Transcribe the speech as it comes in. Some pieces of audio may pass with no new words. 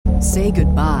Say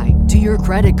goodbye to your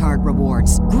credit card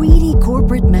rewards. Greedy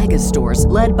corporate mega stores,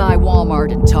 led by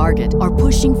Walmart and Target, are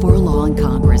pushing for a law in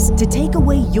Congress to take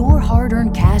away your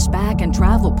hard-earned cash back and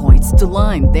travel points to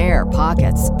line their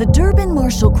pockets. The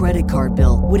Durbin-Marshall credit card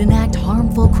bill would enact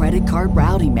harmful credit card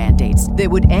routing mandates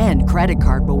that would end credit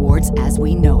card rewards as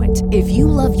we know it. If you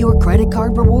love your credit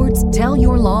card rewards, tell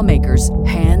your lawmakers,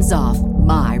 hands off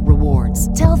my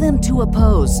rewards. Tell them to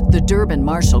oppose the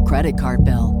Durbin-Marshall credit card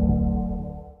bill.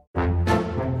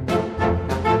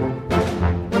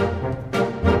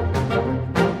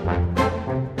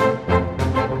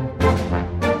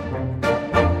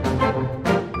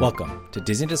 Welcome to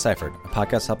Disney Deciphered, a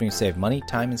podcast helping you save money,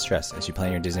 time, and stress as you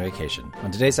plan your Disney vacation.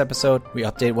 On today's episode, we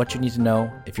update what you need to know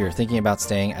if you're thinking about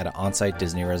staying at an on-site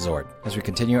Disney resort as we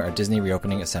continue our Disney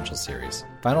Reopening Essentials series.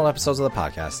 Final episodes of the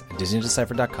podcast at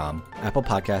DisneyDeciphered.com, Apple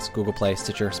Podcasts, Google Play,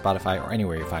 Stitcher, Spotify, or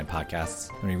anywhere you find podcasts,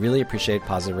 and we really appreciate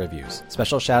positive reviews.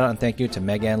 Special shout out and thank you to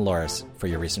Megan Loris for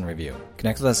your recent review.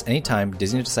 Connect with us anytime,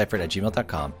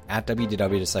 DisneyDeciphered@gmail.com, at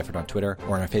WDWDeciphered on Twitter,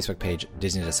 or on our Facebook page,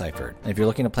 Disney Deciphered. And if you're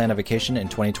looking to plan a vacation in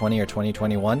 2020 or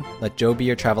 2021, let Joe be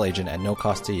your travel agent at no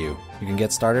cost to you. You can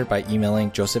get started by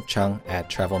emailing Joseph Chung at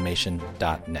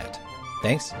travelmation.net.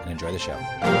 Thanks, and enjoy the show.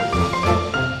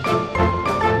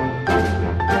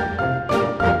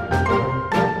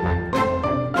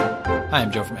 Hi,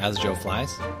 I'm Joe from As Joe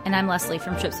Flies. And I'm Leslie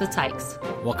from Trips with Tykes.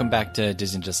 Welcome back to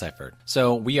Disney Deciphered.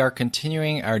 So we are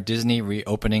continuing our Disney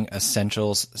Reopening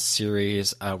Essentials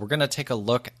series. We're going to take a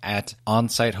look at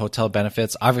on-site hotel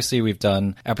benefits. Obviously, we've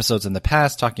done episodes in the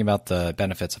past talking about the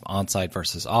benefits of on-site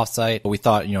versus off-site. But we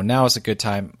thought, now is a good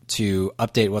time to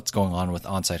update what's going on with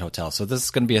on-site hotels. So this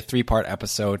is going to be a 3-part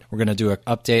episode. We're going to do an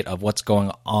update of what's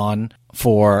going on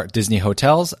for Disney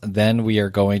hotels. Then we are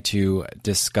going to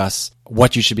discuss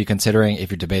what you should be considering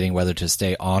if you're debating whether to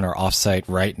stay on or off-site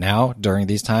right now during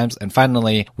these times. And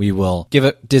finally, we will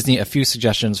give Disney a few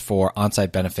suggestions for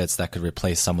on-site benefits that could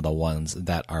replace some of the ones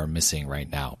that are missing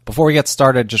right now. Before we get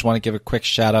started, just want to give a quick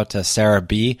shout out to Sarah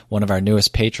B., one of our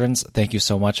newest patrons. Thank you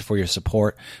so much for your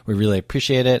support. We really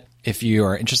appreciate it. If you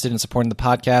are interested in supporting the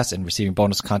podcast and receiving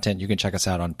bonus content, you can check us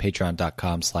out on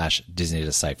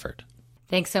patreon.com/DisneyDeciphered.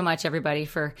 Thanks so much, everybody,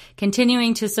 for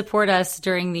continuing to support us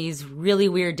during these really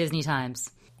weird Disney times.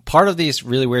 Part of these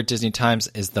really weird Disney times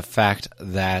is the fact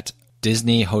that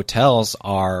Disney hotels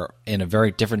are in a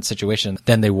very different situation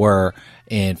than they were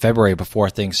in February before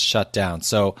things shut down.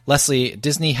 So, Leslie,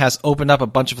 Disney has opened up a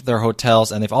bunch of their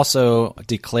hotels, and they've also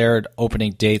declared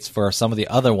opening dates for some of the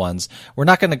other ones. We're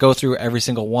not going to go through every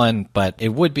single one, but it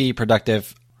would be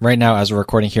productive right now, as we're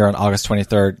recording here on August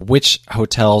 23rd, which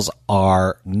hotels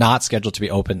are not scheduled to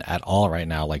be open at all right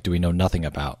now? Like, do we know nothing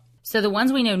about? So the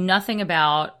ones we know nothing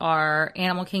about are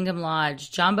Animal Kingdom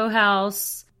Lodge, Jambo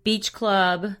House, Beach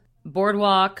Club,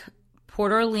 Boardwalk,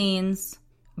 Port Orleans,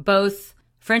 both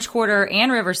French Quarter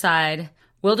and Riverside,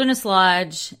 Wilderness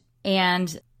Lodge,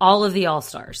 and all of the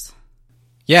All-Stars.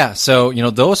 Yeah, so,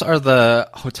 those are the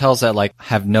hotels that,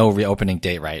 have no reopening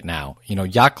date right now.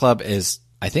 Yacht Club is,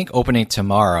 I think, opening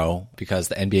tomorrow because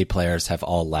the NBA players have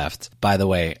all left. By the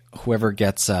way, whoever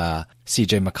gets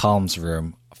CJ McCollum's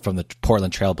room from the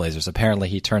Portland Trailblazers, apparently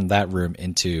he turned that room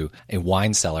into a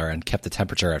wine cellar and kept the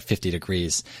temperature at 50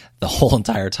 degrees the whole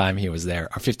entire time he was there,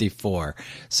 or 54.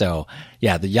 So,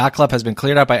 yeah, the Yacht Club has been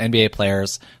cleared out by NBA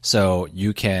players, so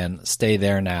you can stay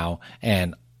there now.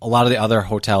 And a lot of the other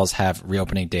hotels have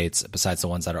reopening dates besides the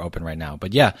ones that are open right now.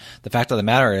 But yeah, the fact of the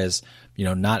matter is,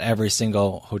 not every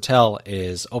single hotel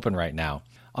is open right now.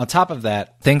 On top of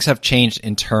that, things have changed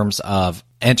in terms of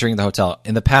entering the hotel.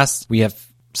 In the past, we have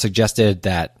suggested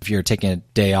that if you're taking a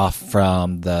day off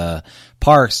from the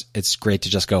parks, it's great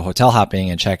to just go hotel hopping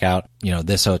and check out,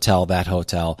 this hotel, that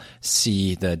hotel,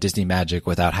 see the Disney magic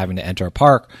without having to enter a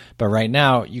park. But right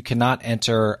now, you cannot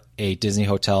enter a Disney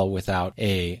hotel without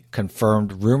a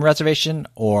confirmed room reservation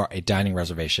or a dining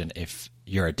reservation if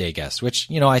you're a day guest, which,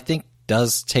 I think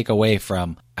does take away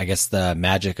from, I guess, the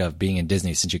magic of being in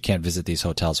Disney since you can't visit these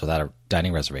hotels without a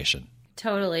dining reservation.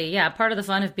 Totally. Yeah. Part of the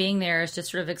fun of being there is just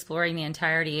sort of exploring the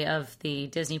entirety of the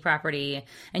Disney property,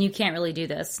 and you can't really do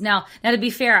this. Now, to be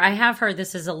fair, I have heard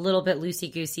this is a little bit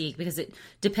loosey-goosey because it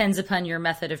depends upon your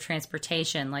method of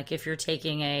transportation. Like if you're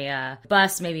taking a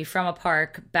bus maybe from a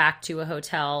park back to a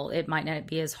hotel, it might not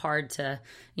be as hard to,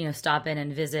 stop in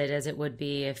and visit as it would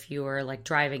be if you were like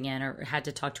driving in or had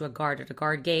to talk to a guard at a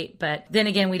guard gate. But then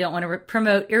again, we don't want to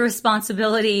promote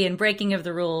irresponsibility and breaking of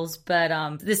the rules.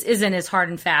 But this isn't as hard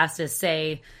and fast as,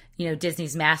 say,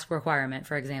 Disney's mask requirement,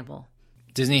 for example.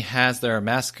 Disney has their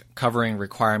mask covering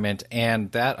requirement,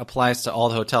 and that applies to all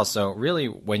the hotels. So really,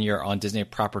 when you're on Disney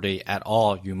property at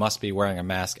all, you must be wearing a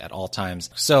mask at all times.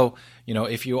 So,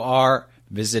 if you are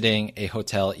visiting a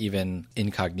hotel even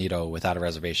incognito without a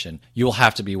reservation, you will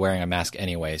have to be wearing a mask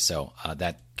anyway. So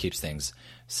that keeps things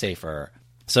safer.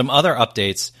 Some other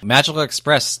updates. Magical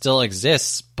Express still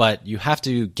exists, but you have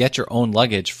to get your own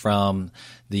luggage from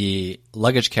the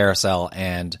luggage carousel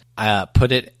and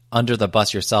put it under the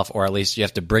bus yourself, or at least you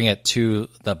have to bring it to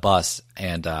the bus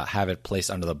and have it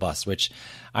placed under the bus, which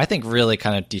I think really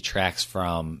kind of detracts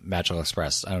from Magical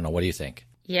Express. I don't know. What do you think?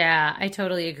 Yeah, I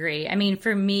totally agree. I mean,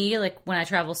 for me, like when I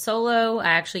travel solo,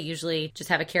 I actually usually just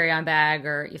have a carry-on bag,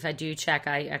 or if I do check,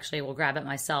 I actually will grab it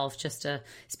myself just to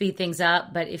speed things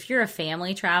up. But if you're a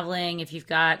family traveling, if you've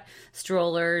got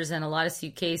strollers and a lot of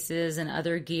suitcases and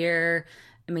other gear,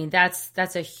 I mean,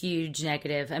 that's a huge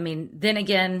negative. I mean, then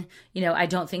again, I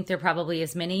don't think there probably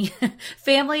as many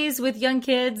families with young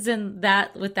kids and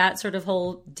with that sort of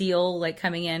whole deal, like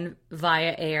coming in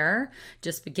via air,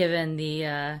 just given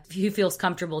who feels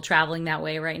comfortable traveling that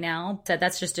way right now. So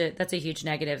that's a huge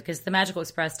negative, because the Magical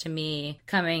Express, to me,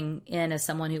 coming in as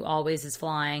someone who always is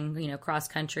flying, cross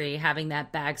country, having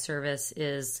that bag service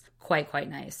is quite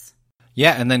nice.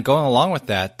 Yeah. And then going along with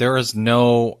that, there is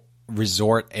no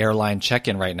resort airline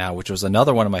check-in right now, which was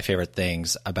another one of my favorite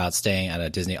things about staying at a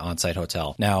Disney on-site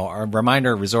hotel. Now, a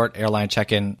reminder, resort airline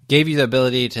check-in gave you the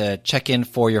ability to check in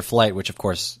for your flight, which of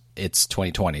course it's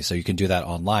 2020, so you can do that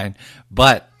online.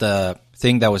 But the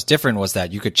thing that was different was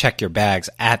that you could check your bags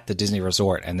at the Disney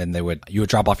resort, and then you would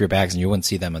drop off your bags and you wouldn't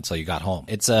see them until you got home.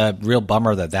 It's a real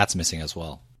bummer that that's missing as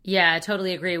well. Yeah, I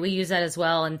totally agree. We use that as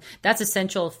well. And that's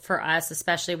essential for us,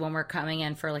 especially when we're coming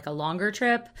in for like a longer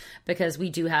trip, because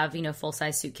we do have,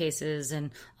 full-size suitcases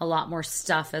and a lot more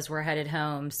stuff as we're headed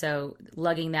home. So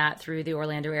lugging that through the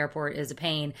Orlando airport is a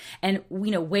pain. And,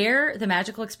 where the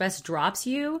Magical Express drops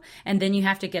you and then you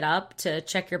have to get up to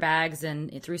check your bags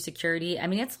and through security, I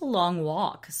mean, it's a long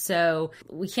walk. So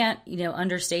we can't,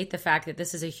 understate the fact that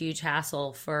this is a huge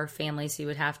hassle for families who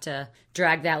would have to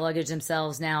drag that luggage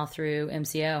themselves now through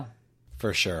MCO.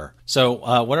 For sure.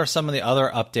 So what are some of the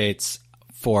other updates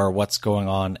for what's going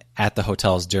on at the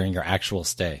hotels during your actual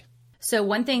stay? So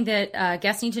one thing that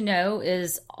guests need to know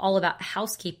is all about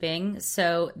housekeeping.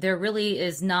 So there really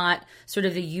is not sort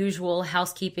of the usual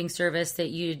housekeeping service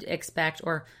that you'd expect,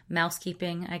 or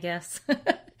mousekeeping, I guess.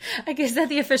 I guess that's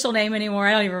the official name anymore.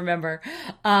 I don't even remember.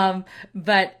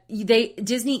 But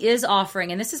Disney is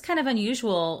offering, and this is kind of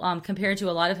unusual compared to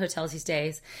a lot of hotels these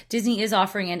days. Disney is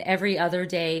offering an every other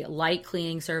day light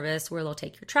cleaning service where they'll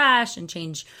take your trash and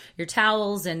change your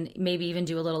towels and maybe even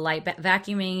do a little light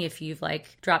vacuuming if you've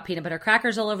dropped peanut butter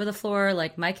crackers all over the floor,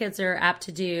 like my kids are apt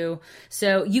to do.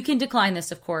 So you can decline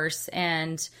this, of course.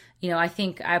 And I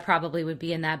think I probably would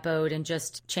be in that boat and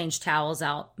just change towels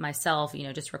out myself,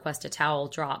 just request a towel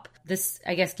drop. This,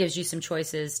 I guess, gives you some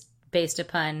choices based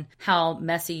upon how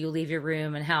messy you leave your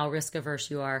room and how risk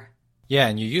averse you are. Yeah,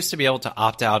 and you used to be able to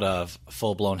opt out of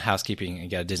full-blown housekeeping and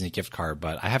get a Disney gift card,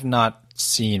 but I have not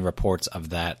seen reports of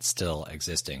that still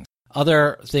existing.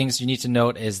 Other things you need to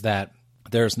note is that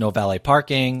there's no valet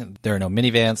parking. There are no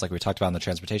minivans, like we talked about in the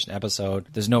transportation episode.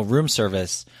 There's no room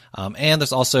service, and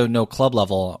there's also no club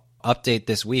level. Update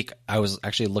this week, I was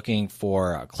actually looking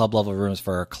for club level rooms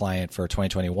for a client for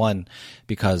 2021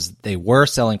 because they were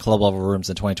selling club level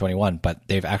rooms in 2021, but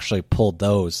they've actually pulled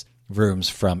those rooms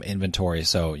from inventory.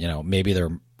 So, maybe their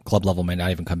club level may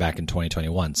not even come back in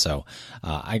 2021. So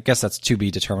I guess that's to be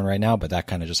determined right now, but that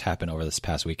kind of just happened over this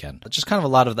past weekend. Just kind of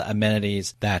a lot of the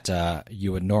amenities that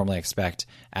you would normally expect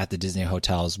at the Disney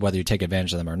hotels, whether you take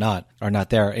advantage of them or not, are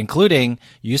not there, including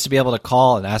you used to be able to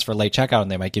call and ask for late checkout and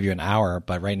they might give you an hour,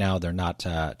 but right now they're not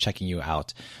checking you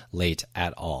out late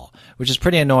at all, which is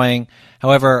pretty annoying.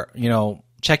 However,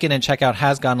 check-in and check-out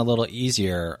has gotten a little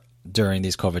easier during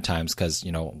these COVID times because,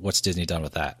 what's Disney done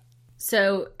with that?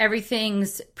 So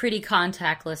everything's pretty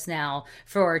contactless now.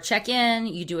 For check-in,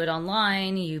 you do it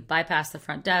online, you bypass the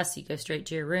front desk, you go straight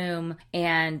to your room,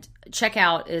 and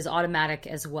checkout is automatic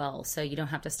as well. So you don't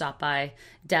have to stop by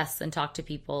desks and talk to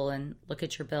people and look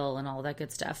at your bill and all that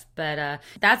good stuff. But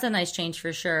that's a nice change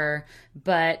for sure.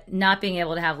 But not being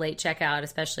able to have late checkout,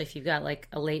 especially if you've got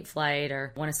a late flight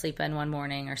or want to sleep in one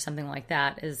morning or something like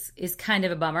that, is kind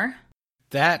of a bummer.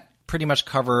 That pretty much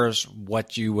covers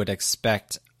what you would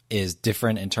expect is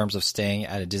different in terms of staying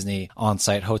at a Disney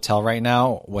on-site hotel right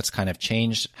now, what's kind of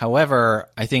changed. However,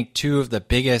 I think two of the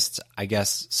biggest,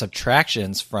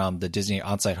 subtractions from the Disney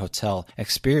on-site hotel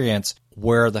experience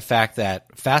were the fact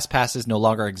that Fast Passes no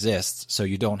longer exist, so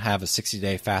you don't have a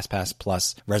 60-day Fast Pass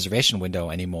Plus reservation window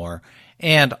anymore.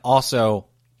 And also,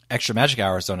 extra magic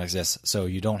hours don't exist, so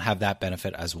you don't have that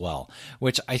benefit as well,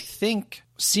 which I think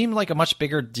seemed like a much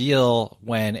bigger deal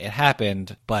when it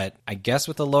happened. But I guess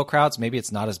with the low crowds, maybe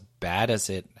it's not as bad as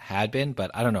it had been.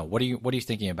 But I don't know. What are you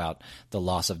thinking about the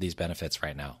loss of these benefits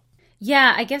right now?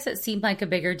 Yeah, I guess it seemed like a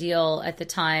bigger deal at the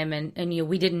time, and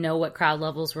we didn't know what crowd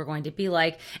levels were going to be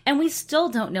like, and we still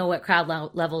don't know what crowd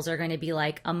levels are going to be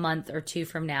like a month or two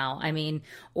from now. I mean,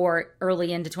 or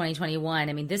early into 2021.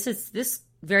 I mean, this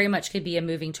very much could be a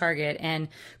moving target, and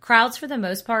crowds for the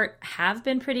most part have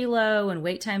been pretty low and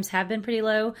wait times have been pretty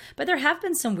low, but there have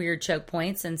been some weird choke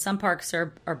points, and some parks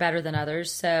are better than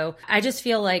others. So I just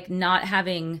feel like not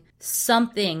having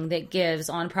something that gives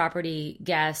on-property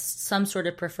guests some sort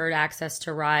of preferred access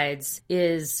to rides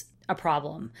is a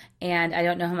problem. And I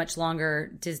don't know how much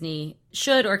longer Disney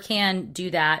should or can do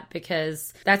that,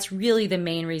 because that's really the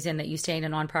main reason that you stay in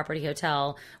an on-property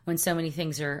hotel when so many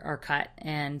things are cut,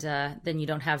 and then you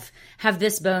don't have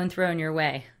this bone thrown your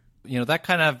way. That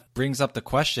kind of brings up the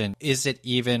question, is it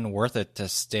even worth it to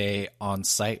stay on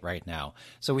site right now?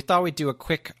 So we thought we'd do a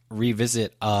quick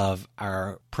revisit of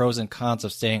our pros and cons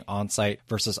of staying on site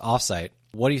versus off site.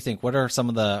 What do you think? What are some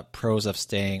of the pros of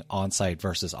staying on site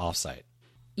versus off site?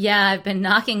 Yeah, I've been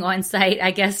knocking on site,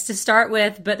 I guess, to start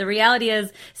with. But the reality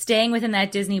is staying within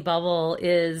that Disney bubble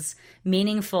is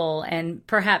meaningful, and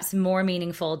perhaps more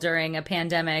meaningful during a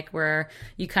pandemic where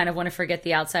you kind of want to forget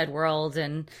the outside world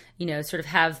and, sort of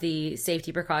have the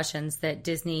safety precautions that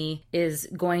Disney is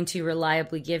going to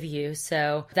reliably give you.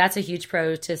 So that's a huge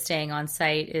pro to staying on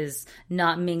site, is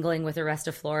not mingling with the rest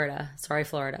of Florida. Sorry,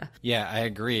 Florida. Yeah, I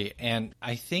agree. And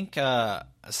I think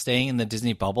staying in the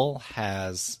Disney bubble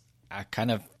has kind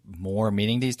of more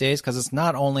meaning these days, because it's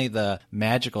not only the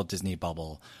magical Disney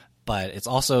bubble, but it's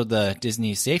also the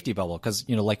Disney safety bubble. Because,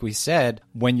 like we said,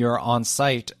 when you're on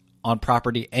site, on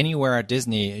property, anywhere at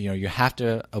Disney, you have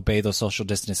to obey those social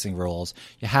distancing rules.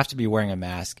 You have to be wearing a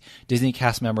mask. Disney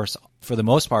cast members, for the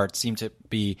most part, seem to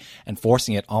be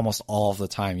enforcing it almost all of the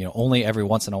time. Only every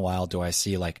once in a while do I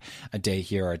see like a day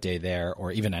here or a day there,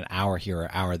 or even an hour here or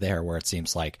an hour there, where it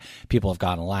seems like people have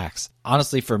gotten lax.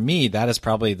 Honestly, for me, that is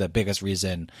probably the biggest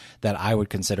reason that I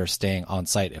would consider staying on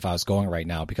site if I was going right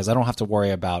now, because I don't have to worry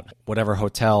about whatever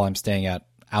hotel I'm staying at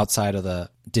outside of the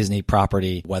Disney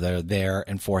property, whether they're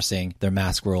enforcing their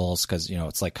mask rules, because,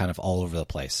 it's like kind of all over the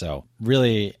place. So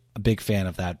really a big fan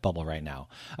of that bubble right now.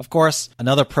 Of course,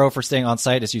 another pro for staying on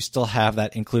site is you still have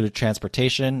that included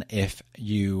transportation if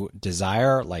you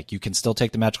desire. Like, you can still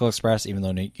take the Magical Express, even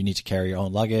though you need to carry your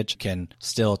own luggage. You can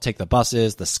still take the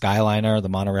buses, the Skyliner, the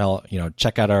monorail.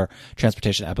 Check out our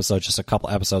transportation episode just a couple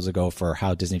episodes ago for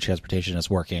how Disney transportation is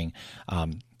working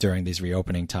during these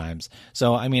reopening times.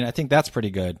 So, I think that's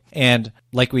pretty good. And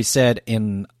like we said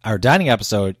in our dining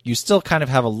episode, you still kind of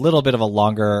have a little bit of a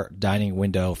longer dining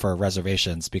window for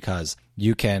reservations, because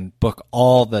you can book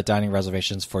all the dining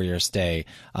reservations for your stay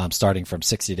starting from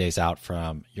 60 days out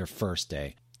from your first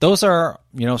day. Those are,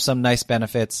 some nice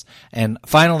benefits. And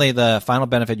finally, the final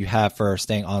benefit you have for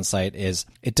staying on site is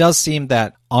it does seem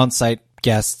that on site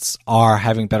guests are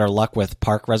having better luck with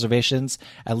park reservations,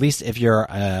 at least if you're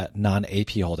a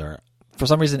non-AP holder. For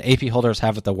some reason, AP holders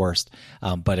have it the worst,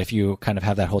 but if you kind of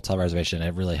have that hotel reservation,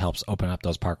 it really helps open up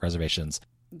those park reservations.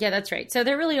 Yeah, that's right. So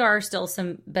there really are still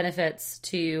some benefits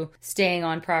to staying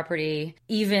on property,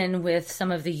 even with some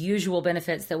of the usual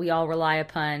benefits that we all rely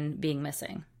upon being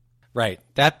missing. Right.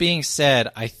 That being said,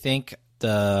 I think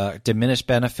the diminished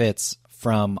benefits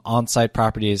from on-site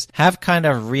properties have kind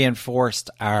of reinforced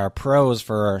our pros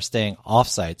for staying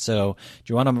off-site. So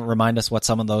do you want to remind us what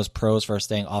some of those pros for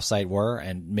staying off-site were,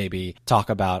 and maybe talk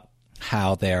about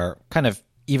how they're kind of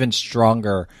even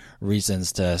stronger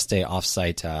reasons to stay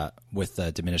off-site with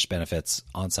the diminished benefits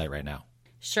on-site right now?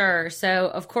 Sure. So,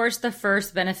 of course, the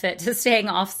first benefit to staying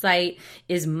off-site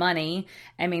is money.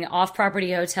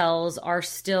 Off-property hotels are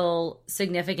still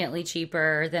significantly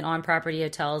cheaper than on-property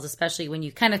hotels, especially when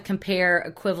you kind of compare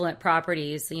equivalent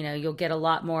properties. You'll get a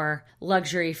lot more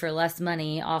luxury for less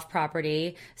money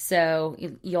off-property. So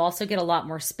you also get a lot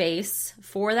more space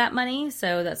for that money.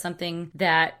 So that's something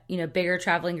that, bigger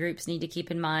traveling groups need to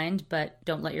keep in mind, but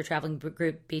don't let your traveling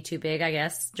group be too big, I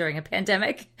guess, during a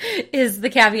pandemic is the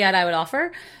caveat I would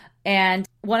offer. And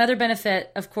one other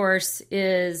benefit, of course,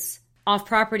 is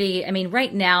off-property.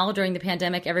 Right now during the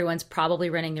pandemic, everyone's probably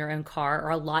renting their own car, or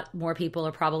a lot more people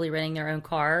are probably renting their own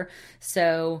car.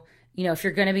 So, if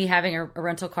you're going to be having a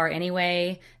rental car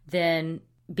anyway, then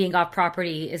being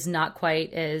off-property is not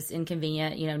quite as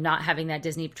inconvenient. Not having that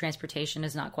Disney transportation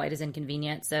is not quite as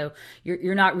inconvenient. So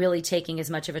you're not really taking as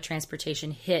much of a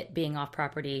transportation hit being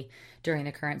off-property during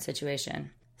the current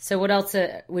situation. So what else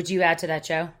would you add to that,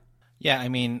 Joe? Yeah, I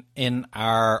mean, in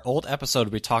our old episode,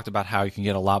 we talked about how you can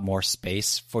get a lot more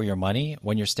space for your money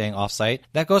when you're staying off-site.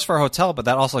 That goes for a hotel, but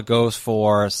that also goes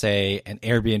for, say, an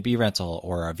Airbnb rental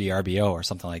or a VRBO or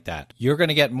something like that. You're going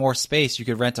to get more space. You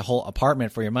could rent a whole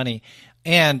apartment for your money.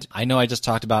 And I know I just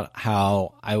talked about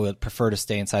how I would prefer to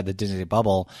stay inside the Disney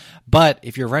bubble, but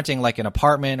if you're renting like an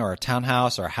apartment or a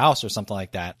townhouse or a house or something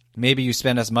like that, maybe you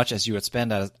spend as much as you would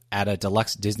spend at a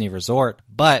deluxe Disney resort,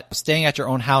 but staying at your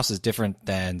own house is different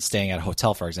than staying at a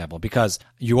hotel, for example, because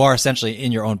you are essentially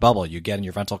in your own bubble. You get in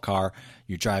your rental car,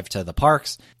 you drive to the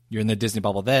parks, you're in the Disney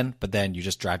bubble then, but then you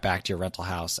just drive back to your rental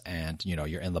house and,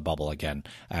 you're in the bubble again,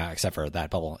 except for that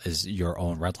bubble is your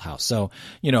own rental house. So,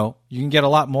 you can get a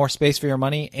lot more space for your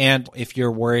money. And if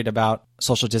you're worried about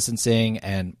social distancing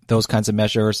and those kinds of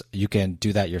measures, you can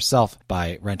do that yourself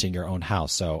by renting your own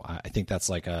house. So I think that's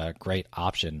like a great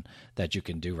option that you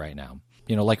can do right now.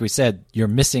 Like we said, you're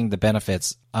missing the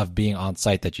benefits of being on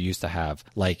site that you used to have,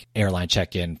 like airline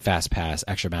check-in, fast pass,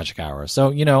 extra magic hours.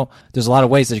 So, there's a lot of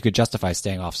ways that you could justify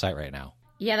staying off site right now.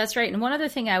 Yeah, that's right. And one other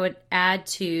thing I would add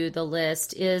to the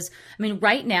list is,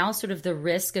 right now, sort of the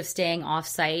risk of staying off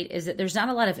site is that there's not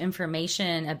a lot of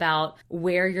information about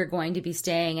where you're going to be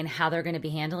staying and how they're going to be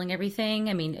handling everything.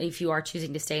 If you are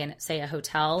choosing to stay in, say, a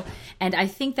hotel. And I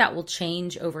think that will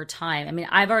change over time.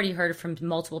 I've already heard from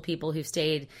multiple people who've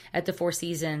stayed at the Four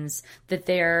Seasons that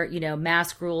their,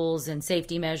 mask rules and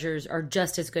safety measures are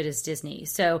just as good as Disney.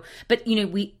 So, but,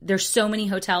 there's so many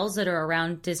hotels that are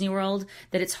around Disney World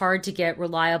that it's hard to get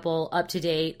reliable,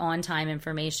 up-to-date, on-time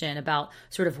information about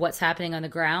sort of what's happening on the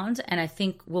ground. And I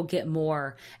think we'll get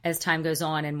more as time goes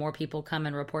on and more people come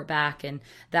and report back. And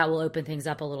that will open things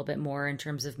up a little bit more in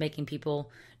terms of making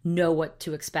people know what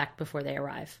to expect before they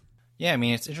arrive. Yeah,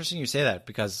 it's interesting you say that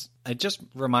because it just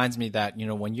reminds me that,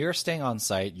 when you're staying on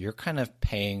site, you're kind of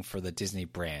paying for the Disney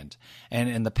brand. And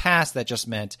in the past, that just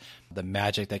meant the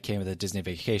magic that came with the Disney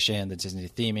vacation, the Disney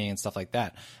theming and stuff like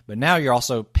that. But now you're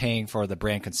also paying for the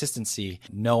brand consistency,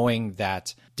 knowing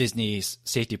that Disney's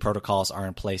safety protocols are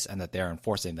in place and that they're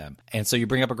enforcing them. And so you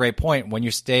bring up a great point. When you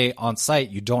stay on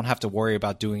site, you don't have to worry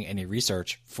about doing any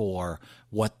research for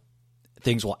what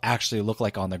things will actually look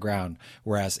like on the ground.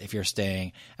 Whereas if you're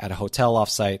staying at a hotel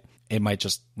offsite, it might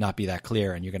just not be that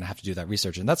clear and you're going to have to do that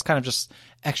research. And that's kind of just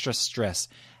extra stress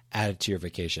added to your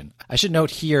vacation. I should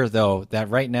note here, though, that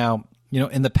right now,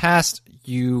 in the past,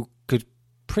 you could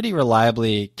pretty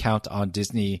reliably count on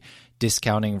Disney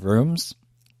discounting rooms.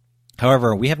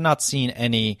 However, we have not seen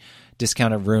any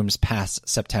discounted rooms past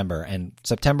September, and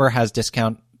September has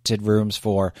discounted rooms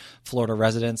for Florida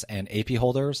residents and AP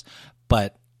holders,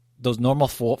 but those normal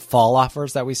fall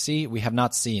offers that we see, we have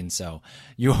not seen. So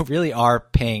you really are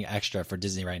paying extra for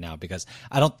Disney right now because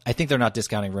I think they're not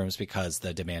discounting rooms because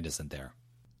the demand isn't there.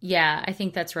 Yeah, I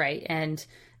think that's right. And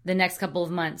the next couple of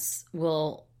months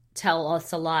will tell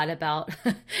us a lot about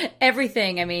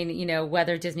everything.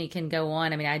 Whether Disney can go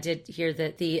on. I did hear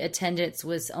that the attendance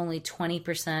was only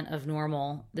 20% of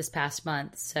normal this past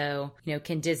month. So,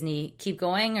 can Disney keep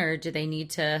going or do they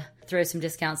need to throw some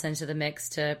discounts into the mix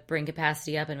to bring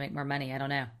capacity up and make more money? I don't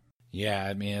know.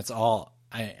 Yeah, it's all,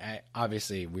 I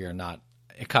obviously we are not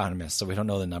economists, so we don't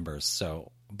know the numbers.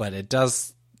 So, but it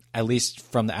does, at least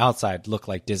from the outside, look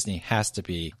like Disney has to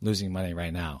be losing money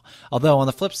right now. Although on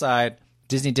the flip side,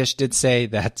 Disney Dish did say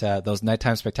that those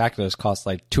nighttime spectaculars cost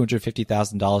like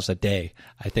 $250,000 a day,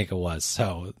 I think it was.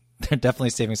 So they're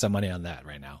definitely saving some money on that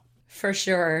right now. For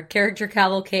sure. Character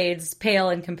cavalcades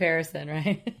pale in comparison,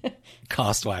 right?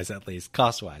 Cost-wise, at least.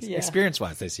 Cost-wise. Yeah.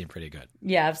 Experience-wise, they seem pretty good.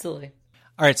 Yeah, absolutely.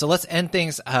 All right, so let's end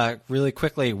things really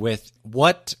quickly with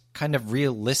what kind of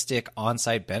realistic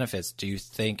on-site benefits do you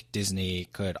think Disney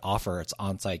could offer its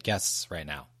on-site guests right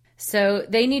now? So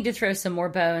they need to throw some more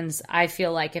bones, I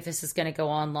feel like, if this is going to go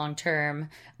on long term.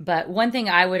 But one thing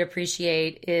I would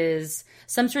appreciate is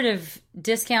some sort of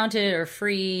discounted or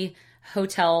free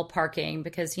hotel parking,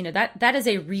 because, that is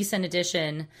a recent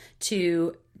addition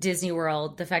to Disney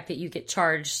World, the fact that you get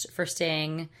charged for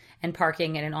staying and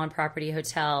parking in an on-property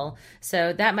hotel.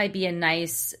 So that might be a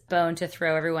nice bone to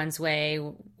throw everyone's way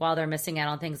while they're missing out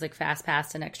on things like Fast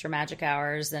Pass and extra magic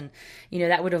hours. And,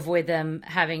 that would avoid them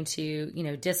having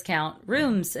to, discount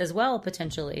rooms as well,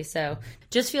 potentially. So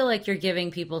just feel like you're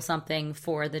giving people something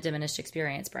for the diminished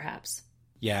experience, perhaps.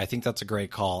 Yeah, I think that's a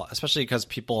great call, especially because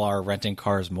people are renting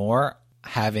cars more.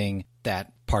 Having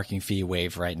that parking fee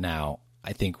waived right now,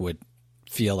 I think would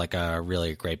feel like a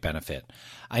really great benefit.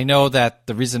 I know that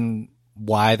the reason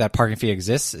why that parking fee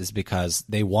exists is because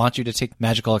they want you to take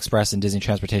Magical Express and Disney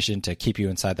Transportation to keep you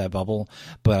inside that bubble.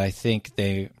 But I think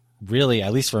they really,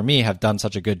 at least for me, have done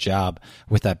such a good job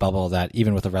with that bubble that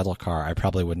even with a rental car, I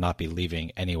probably would not be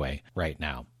leaving anyway right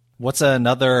now. What's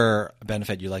another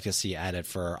benefit you'd like to see added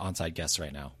for on-site guests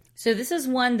right now? So this is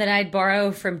one that I'd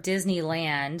borrow from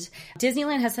Disneyland.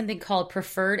 Disneyland has something called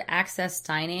preferred access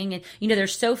dining. And,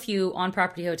 there's so few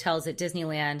on-property hotels at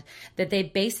Disneyland that they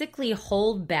basically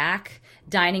hold back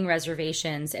dining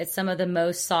reservations at some of the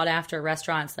most sought-after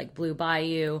restaurants like Blue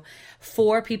Bayou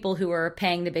for people who are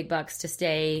paying the big bucks to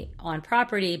stay on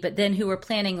property, but then who are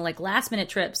planning like last-minute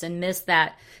trips and miss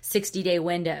that 60-day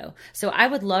window. So I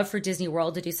would love for Disney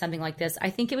World to do something like this. I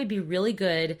think it would be really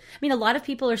good. A lot of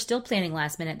people are still planning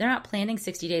last minute. They're not planning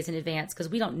 60 days in advance because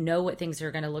we don't know what things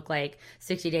are going to look like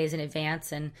 60 days in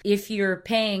advance. And if you're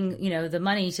paying, the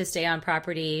money to stay on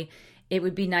property, it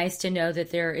would be nice to know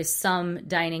that there is some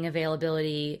dining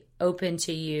availability open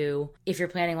to you if you're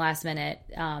planning last minute,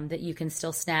 that you can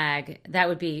still snag. That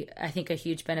would be, I think, a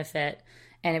huge benefit.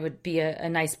 And it would be a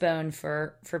nice bone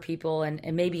for people and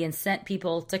maybe incent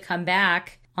people to come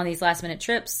back on these last minute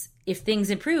trips if things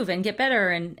improve and get better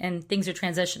and things are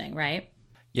transitioning, right?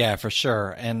 Yeah, for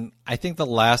sure. And I think the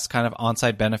last kind of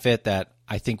on-site benefit that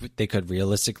I think they could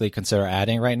realistically consider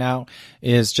adding right now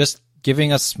is just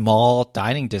giving a small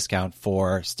dining discount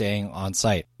for staying on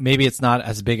site. Maybe it's not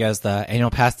as big as the annual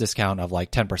pass discount of like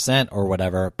 10% or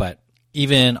whatever, but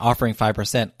even offering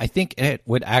 5%, I think it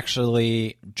would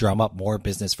actually drum up more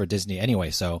business for Disney anyway.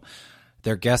 So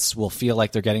their guests will feel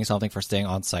like they're getting something for staying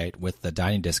on site with the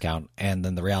dining discount. And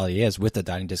then the reality is with the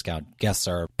dining discount, guests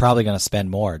are probably going to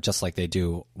spend more just like they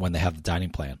do when they have the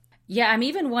dining plan. Yeah, I'm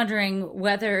even wondering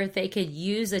whether they could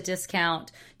use a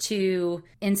discount to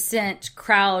incent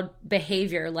crowd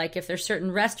behavior. Like if there's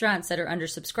certain restaurants that are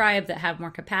undersubscribed that have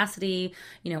more capacity,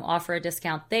 offer a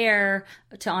discount there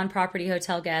to on-property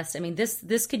hotel guests.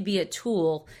 This could be a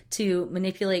tool to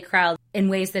manipulate crowds in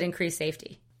ways that increase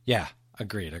safety. Yeah,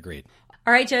 agreed.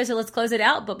 All right, Joe, so let's close it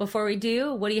out. But before we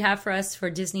do, what do you have for us for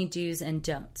Disney do's and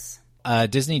don'ts?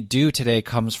 Disney do today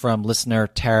comes from listener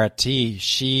Tara T.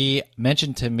 She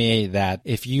mentioned to me that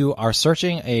if you are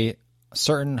searching a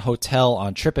certain hotel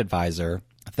on TripAdvisor,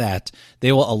 that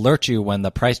they will alert you when the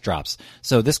price drops.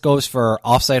 So this goes for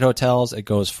offsite hotels. It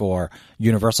goes for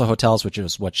Universal hotels, which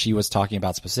is what she was talking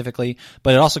about specifically,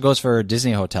 but it also goes for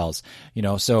Disney hotels.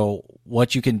 So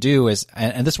what you can do is,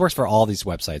 and this works for all these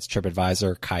websites,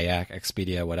 TripAdvisor, Kayak,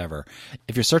 Expedia, whatever.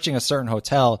 If you're searching a certain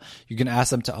hotel, you can ask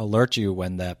them to alert you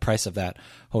when the price of that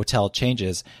hotel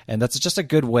changes. And that's just a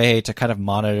good way to kind of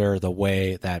monitor the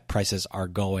way that prices are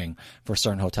going for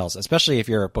certain hotels, especially if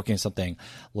you're booking something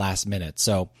last minute.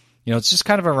 So, it's just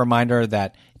kind of a reminder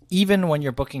that even when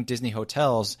you're booking Disney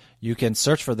hotels, you can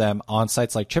search for them on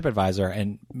sites like TripAdvisor,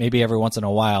 and maybe every once in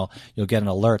a while you'll get an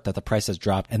alert that the price has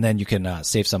dropped, and then you can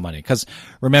save some money. Because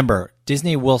remember,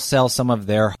 Disney will sell some of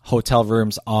their hotel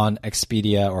rooms on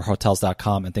Expedia or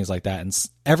Hotels.com and things like that, and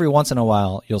every once in a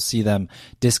while you'll see them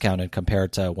discounted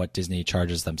compared to what Disney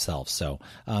charges themselves. So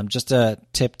just a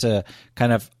tip to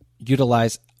kind of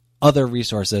utilize other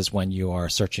resources when you are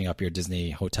searching up your Disney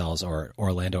hotels or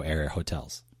Orlando area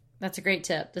hotels. That's a great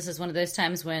tip. This is one of those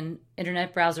times when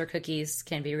internet browser cookies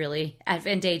can be really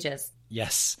advantageous.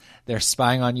 Yes, they're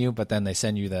spying on you, but then they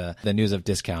send you the news of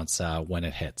discounts when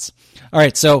it hits. All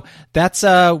right, so that's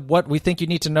what we think you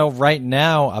need to know right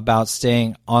now about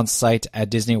staying on site at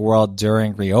Disney World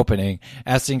during reopening.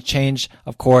 As things change,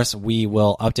 of course, we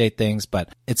will update things,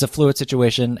 but it's a fluid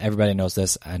situation. Everybody knows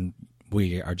this, and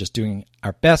we are just doing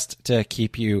our best to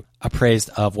keep you appraised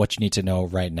of what you need to know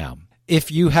right now.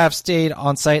 If you have stayed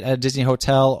on site at a Disney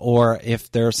hotel, or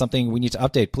if there's something we need to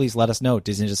update, please let us know.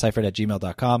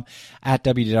 DisneyDeciphered@gmail.com, at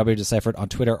WDWDeciphered on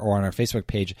Twitter, or on our Facebook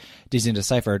page, Disney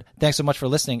Deciphered. Thanks so much for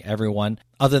listening, everyone.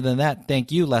 Other than that,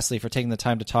 thank you, Leslie, for taking the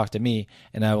time to talk to me,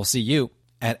 and I will see you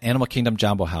at Animal Kingdom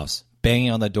Jambo House,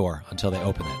 banging on the door until they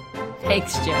open it.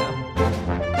 Thanks,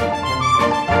 Joe.